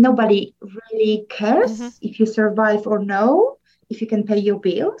 And nobody really cares if you survive or no, if you can pay your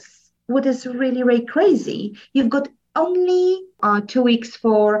bills. What is really, really crazy. You've got only 2 weeks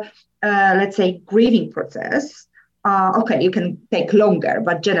for, let's say, grieving process. Okay, you can take longer,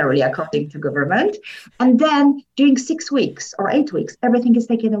 but generally according to government. And then during 6 weeks or 8 weeks, everything is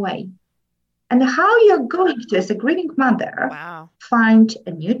taken away. And how you're going to, as a grieving mother, find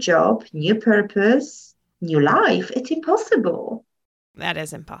a new job, new purpose, new life, it's impossible. That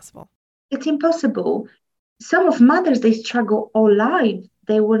is impossible. It's impossible. Some of mothers, they struggle all life.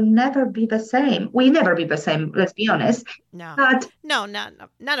 They will never be the same. We'll never be the same, let's be honest. No. But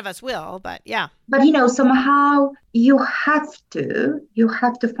none of us will, but yeah. But, somehow you have to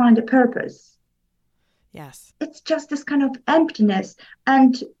find a purpose. Yes. It's just this kind of emptiness.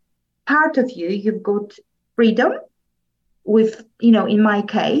 And part of you've got freedom with, in my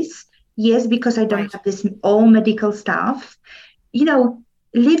case, Yes, because I don't Right. have this all medical stuff. You know,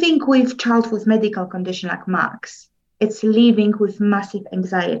 living with child with medical condition like Max, it's living with massive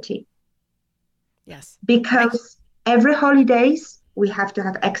anxiety Yes. Right. because every holidays we have to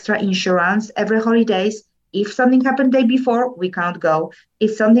have extra insurance. Every holidays, if something happened the day before, we can't go.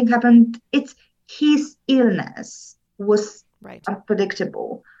 If something happened, it's his illness was Right. unpredictable,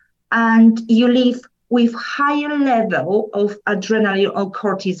 and you live with higher level of adrenaline or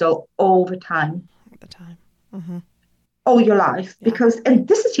cortisol all the time, At the time. Mm-hmm. all your life, Yeah. because and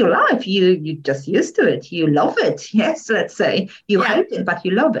this is your life. You just used to it. You love it. Yes, let's say you Yeah. hate it, but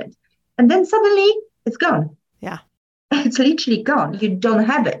you love it, and then suddenly it's gone. Yeah. It's literally gone. You don't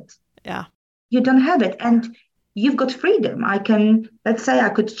have it. Yeah. You don't have it, and you've got freedom. I can, let's say,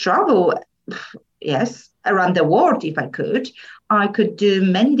 I could travel, yes, around the world if I could. I could do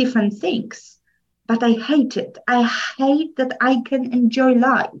many different things, but I hate it. I hate that I can enjoy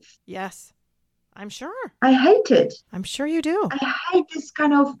life. Yes. I'm sure. I hate it. I'm sure you do. I hate this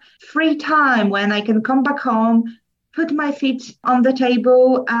kind of free time when I can come back home, put my feet on the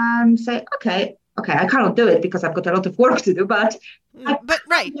table and say, okay, I cannot do it because I've got a lot of work to do, but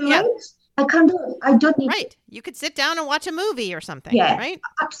Right. do Yeah. it. I can do it. I don't need Right. You could sit down and watch a movie or something. Yeah, Right.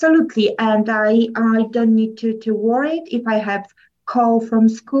 absolutely. And I don't need to worry if I have call from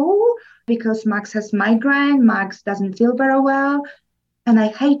school because Max has migraine. Max doesn't feel very well. And I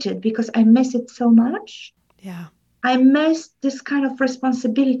hate it because I miss it so much. Yeah. I miss this kind of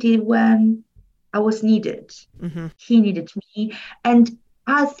responsibility when I was needed. Mm-hmm. He needed me. And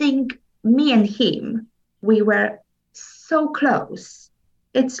I think me and him, we were so close.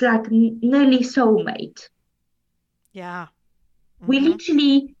 It's like nearly soulmate. Yeah. Mm-hmm. We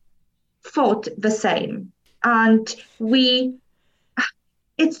literally thought the same. And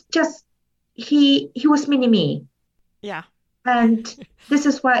it's just, he was mini me. Yeah. And this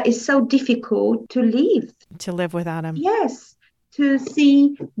is why it's so difficult to live. To live without him. Yes, to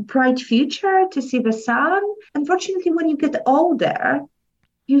see bright future, to see the sun. Unfortunately, when you get older,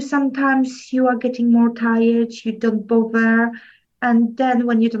 you are getting more tired, you don't bother. And then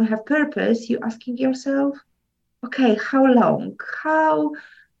when you don't have purpose, you're asking yourself, okay, how long? How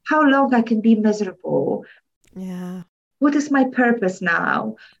long I can be miserable? Yeah. What is my purpose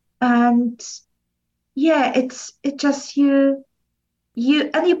now? And yeah, it just you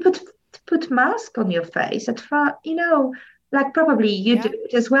and you put mask on your face at first, like probably you do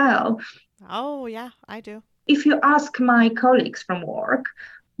it as well. Oh yeah, I do. If you ask my colleagues from work,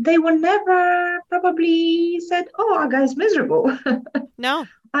 they will never probably said, "Oh, our guy's miserable." No.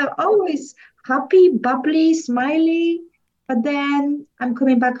 I'm always happy, bubbly, smiley, but then I'm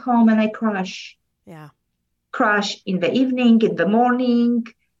coming back home and I crash. Yeah. Crash in the evening, in the morning,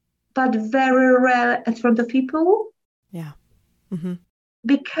 but very rare in front of people. Yeah. Mm-hmm.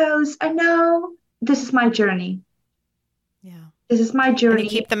 Because I know this is my journey. Yeah. This is my journey.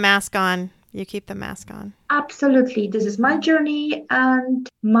 And you keep the mask on. You keep the mask on. Absolutely. This is my journey and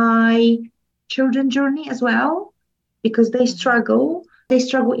my children's journey as well, because they struggle. They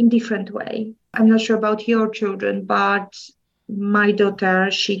struggle in different way. I'm not sure about your children, but my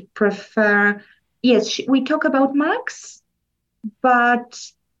daughter, she prefer, yes, we talk about Max, but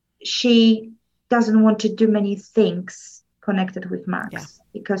she doesn't want to do many things connected with Max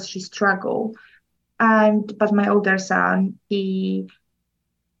because she struggled. But my older son,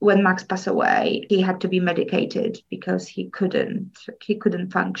 when Max passed away, he had to be medicated because he couldn't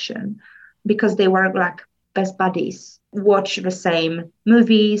function, because they were like best buddies, watch the same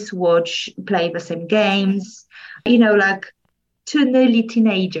movies, play the same games, like two nearly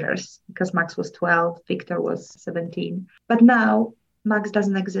teenagers, because Max was 12, Victor was 17. But now Max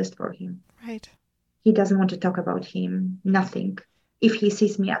doesn't exist for him. Right. He doesn't want to talk about him, nothing. If he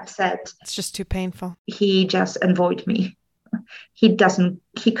sees me upset, it's just too painful. He just avoid me. He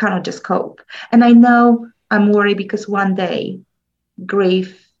cannot just cope. And I know I'm worried because one day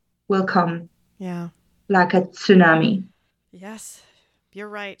grief will come. Yeah. Like a tsunami. Yes, you're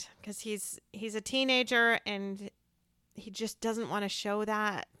right. Because he's a teenager and he just doesn't want to show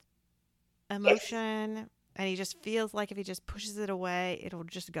that emotion. Yes. And he just feels like if he just pushes it away, it'll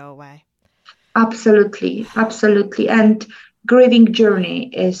just go away. Absolutely. Absolutely. And grieving journey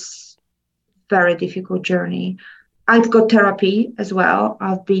is very difficult journey. I've got therapy as well.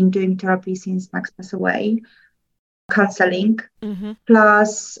 I've been doing therapy since Max passed away, counseling. Mm-hmm.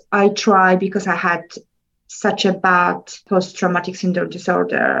 Plus, I try, because I had such a bad post-traumatic syndrome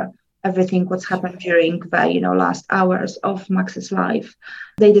disorder, everything what's happened during the last hours of Max's life.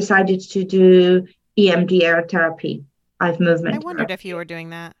 They decided to do EMDR therapy, eye movement. I wondered if you were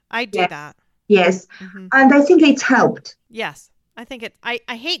doing that. I do that. Yes. Mm-hmm. And I think it's helped. Yes.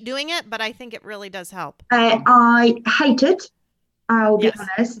 I hate doing it, but I think it really does help. I hate it. I'll be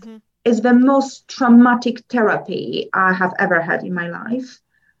honest. Mm-hmm. It's the most traumatic therapy I have ever had in my life.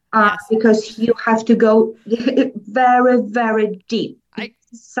 Yes. Because you have to go very, very deep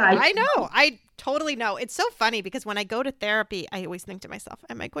inside. I know. I totally know. It's so funny because when I go to therapy, I always think to myself,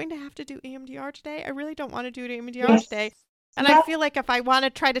 am I going to have to do EMDR today? I really don't want to do EMDR today. And I feel like if I want to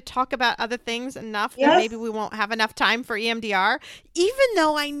try to talk about other things enough, that maybe we won't have enough time for EMDR, even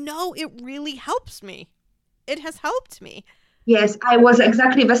though I know it really helps me. It has helped me. Yes, I was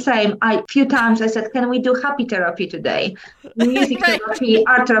exactly the same. A few times I said, can we do happy therapy today? Music therapy,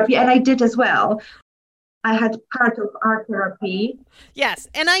 art therapy, and I did as well. I had part of art therapy. Yes,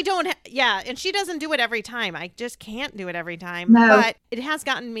 and I don't, and she doesn't do it every time. I just can't do it every time. No. But it has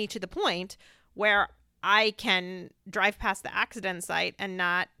gotten me to the point where I can drive past the accident site and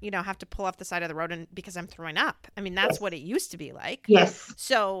not, have to pull off the side of the road because I'm throwing up. I mean, that's what it used to be like. Yes.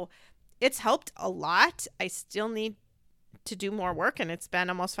 So it's helped a lot. I still need to do more work, and it's been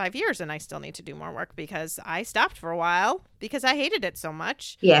almost 5 years and I still need to do more work because I stopped for a while because I hated it so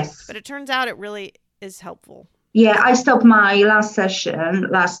much. Yes. But it turns out it really is helpful. Yeah, I stopped my last session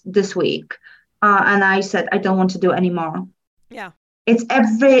this week, and I said I don't want to do anymore. Yeah. It's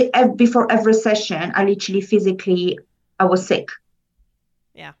before every session, I literally physically, I was sick.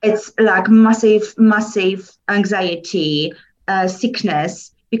 Yeah. It's like massive anxiety,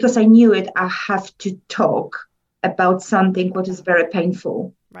 sickness, because I knew it. I have to talk about something what is very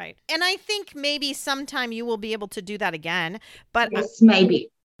painful. Right. And I think maybe sometime you will be able to do that again. But yes,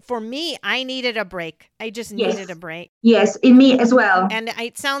 maybe. For me, I needed a break. I just needed a break. Yes, in me as well. And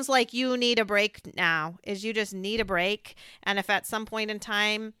it sounds like you need a break now, you just need a break. And if at some point in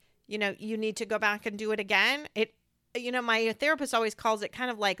time, you need to go back and do it again, my therapist always calls it kind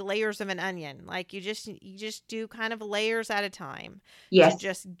of like layers of an onion. Like you just do kind of layers at a time. Yes. To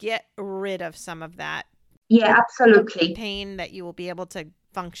just get rid of some of that. Yeah, absolutely. Pain that you will be able to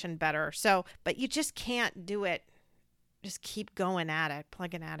function better. So, but you just can't do it. Just keep going at it,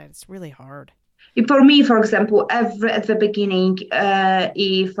 plugging at it. It's really hard. For me, for example, at the beginning,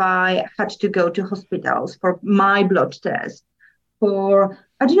 if I had to go to hospitals for my blood test, for,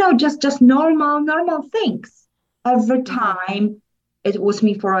 I don't know, just normal things, every time it was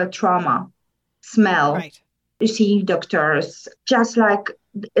me for a trauma, smell, seeing doctors, just like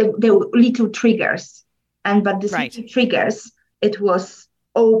the little triggers. But these little triggers, it was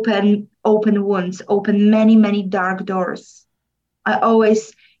open wounds, open many dark doors. I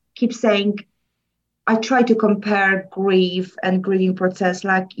always keep saying, I try to compare grief and grieving process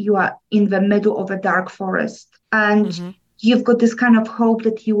like you are in the middle of a dark forest, and you've got this kind of hope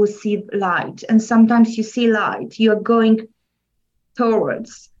that you will see light. And sometimes you see light, you're going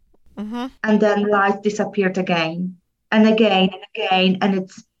towards, and then light disappeared again and again and again. And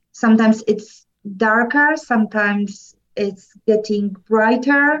sometimes it's darker, sometimes it's getting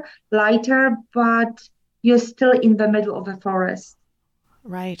brighter, lighter, but you're still in the middle of a forest.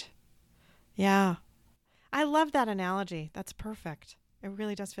 Right. Yeah. I love that analogy. That's perfect. It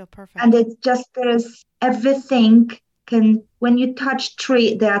really does feel perfect. And it's just, there's everything when you touch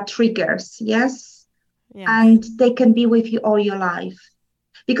tree, there are triggers, yes? And they can be with you all your life.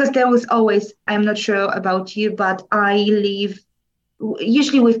 Because there was always, I'm not sure about you, but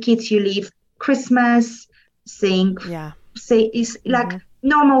usually with kids, you leave Christmas, say it's like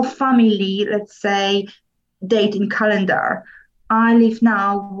normal family, let's say, date in calendar. I live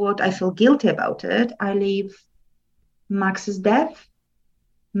now what I feel guilty about it. I live Max's death,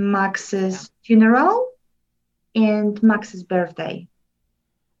 Max's funeral, and Max's birthday.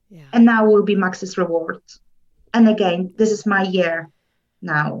 Yeah. And now will be Max's reward. And again, this is my year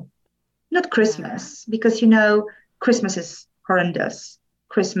now. Not Christmas, because Christmas is horrendous.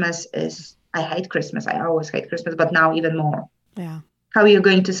 I hate Christmas. I always hate Christmas, but now even more. Yeah. How are you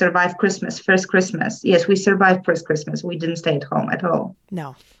going to survive Christmas? First Christmas. Yes, we survived first Christmas. We didn't stay at home at all.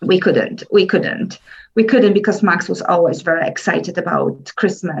 No. We couldn't because Max was always very excited about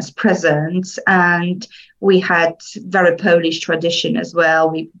Christmas presents. And we had very Polish tradition as well.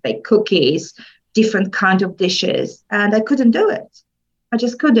 We bake cookies, different kind of dishes. And I couldn't do it. I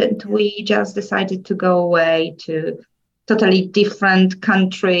just couldn't. Yeah. We just decided to go away to totally different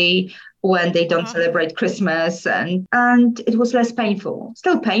country when they don't celebrate Christmas, and it was less painful.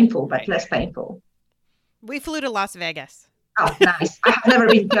 Still painful, but less painful. We flew to Las Vegas. Oh, nice. I have never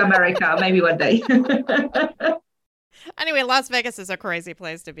been to America. Maybe one day. Anyway, Las Vegas is a crazy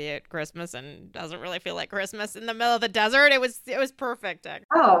place to be at Christmas and doesn't really feel like Christmas in the middle of the desert. It was perfect. Actually.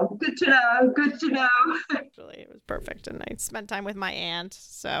 Oh, good to know. Actually, it was perfect. And I spent time with my aunt.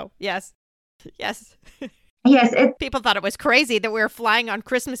 So, yes. Yes, People thought it was crazy that we were flying on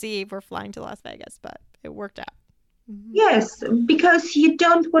Christmas Eve. We're flying to Las Vegas, but it worked out. Mm-hmm. yes, because you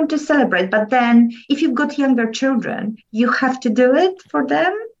don't want to celebrate, but then if you've got younger children, you have to do it for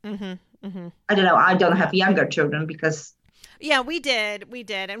them. Mm-hmm. Mm-hmm. I don't know. I don't have younger children because. Yeah, we did.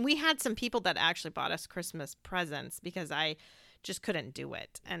 And we had some people that actually bought us Christmas presents because I just couldn't do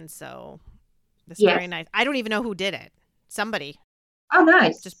it. And so this very nice. I don't even know who did it. Somebody. Oh,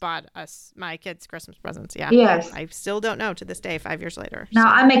 nice. Just bought us, my kids, Christmas presents. Yeah. Yes. I still don't know to this day, 5 years later.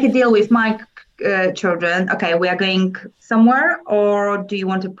 Now I make a deal with my children. Okay, we are going somewhere, or do you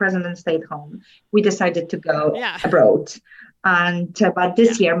want a present and stay at home? We decided to go abroad. And but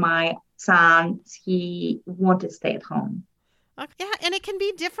this year, my son, he wanted to stay at home. Okay. Yeah, and it can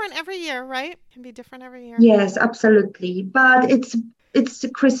be different every year, right? It can be different every year. Yes, absolutely. But it's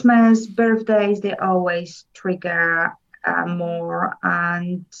Christmas, birthdays, they always trigger more,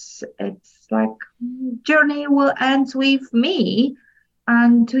 and it's like journey will end with me,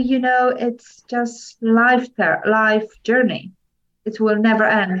 and it's just life journey. It will never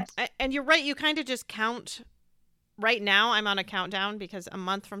end. And you're right, you kind of just count. Right now I'm on a countdown because a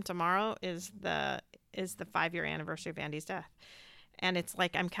month from tomorrow is the 5-year anniversary of Andy's death, and it's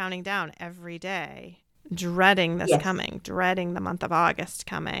like I'm counting down every day, dreading this coming, dreading the month of August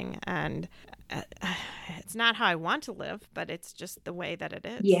coming. And it's not how I want to live, but it's just the way that it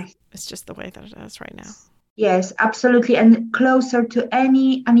is. Yes. It's just the way that it is right now. Yes, absolutely. And closer to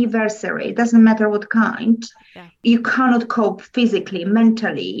any anniversary, it doesn't matter what kind, you cannot cope physically,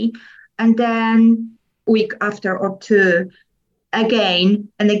 mentally. And then week after or two, again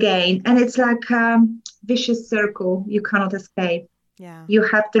and again. And it's like a vicious circle. You cannot escape. Yeah. You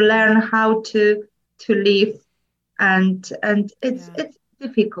have to learn how to live. And it's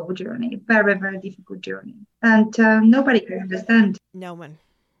difficult journey, very, very difficult journey. And nobody can understand. No one.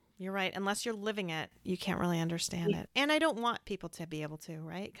 You're right. Unless you're living it, you can't really understand it. And I don't want people to be able to,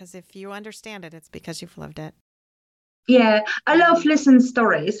 right? Because if you understand it, it's because you've lived it. Yeah. I love listening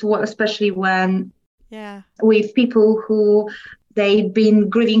stories, especially when with people who they've been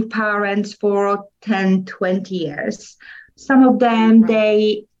grieving parents for 10, 20 years. Some of them,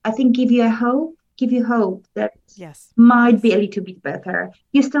 I think, give you hope that might be a little bit better.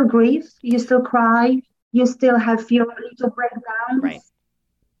 You still grieve, you still cry, you still have your little breakdowns. Right.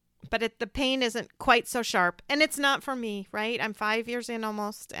 But the pain isn't quite so sharp. And it's not for me, right? I'm 5 years in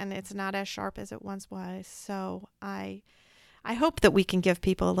almost, and it's not as sharp as it once was. So I hope that we can give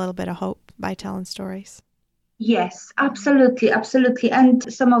people a little bit of hope by telling stories. Yes, absolutely, absolutely.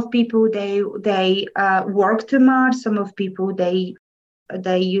 And some of people, they work too much. Some of people, they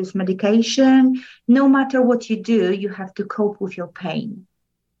use medication. No matter what you do, you have to cope with your pain.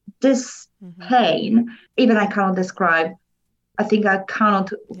 This pain, even I cannot describe. I think I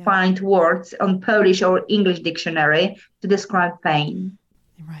cannot find words on Polish or English dictionary to describe pain.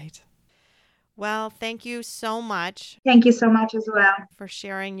 Right. Well, thank you so much. Thank you so much as well. For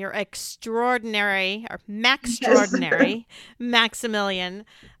sharing your extraordinary or Maxtraordinary Maksymilian.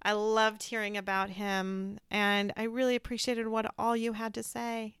 I loved hearing about him, and I really appreciated all you had to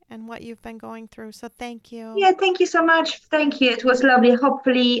say and what you've been going through. So thank you. Yeah, thank you so much. Thank you. It was lovely.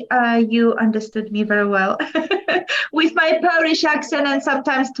 Hopefully you understood me very well with my Polish accent and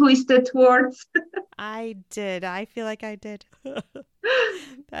sometimes twisted words. I did. I feel like I did.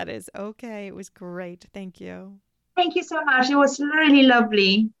 That is okay. It was great. Thank you. Thank you so much. It was really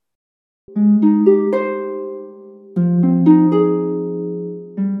lovely.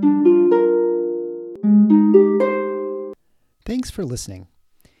 Thanks for listening.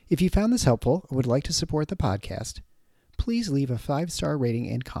 If you found this helpful and would like to support the podcast, please leave a 5-star rating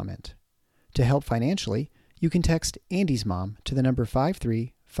and comment. To help financially, you can text Andy's Mom to the number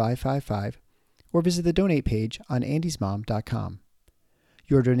 53555 or visit the donate page on andysmom.com.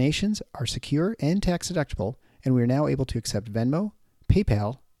 Your donations are secure and tax deductible, and we are now able to accept Venmo,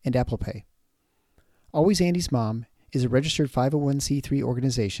 PayPal, and Apple Pay. Always Andy's Mom is a registered 501c3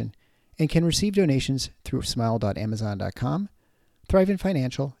 organization and can receive donations through smile.amazon.com, Thrivent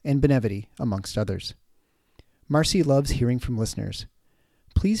Financial, and Benevity, amongst others. Marcy loves hearing from listeners.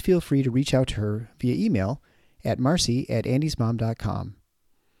 Please feel free to reach out to her via email at marcy@andysmom.com.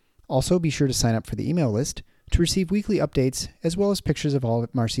 Also, be sure to sign up for the email list to receive weekly updates as well as pictures of all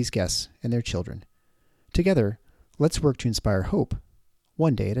of Marcy's guests and their children. Together, let's work to inspire hope,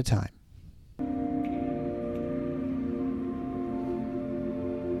 one day at a time.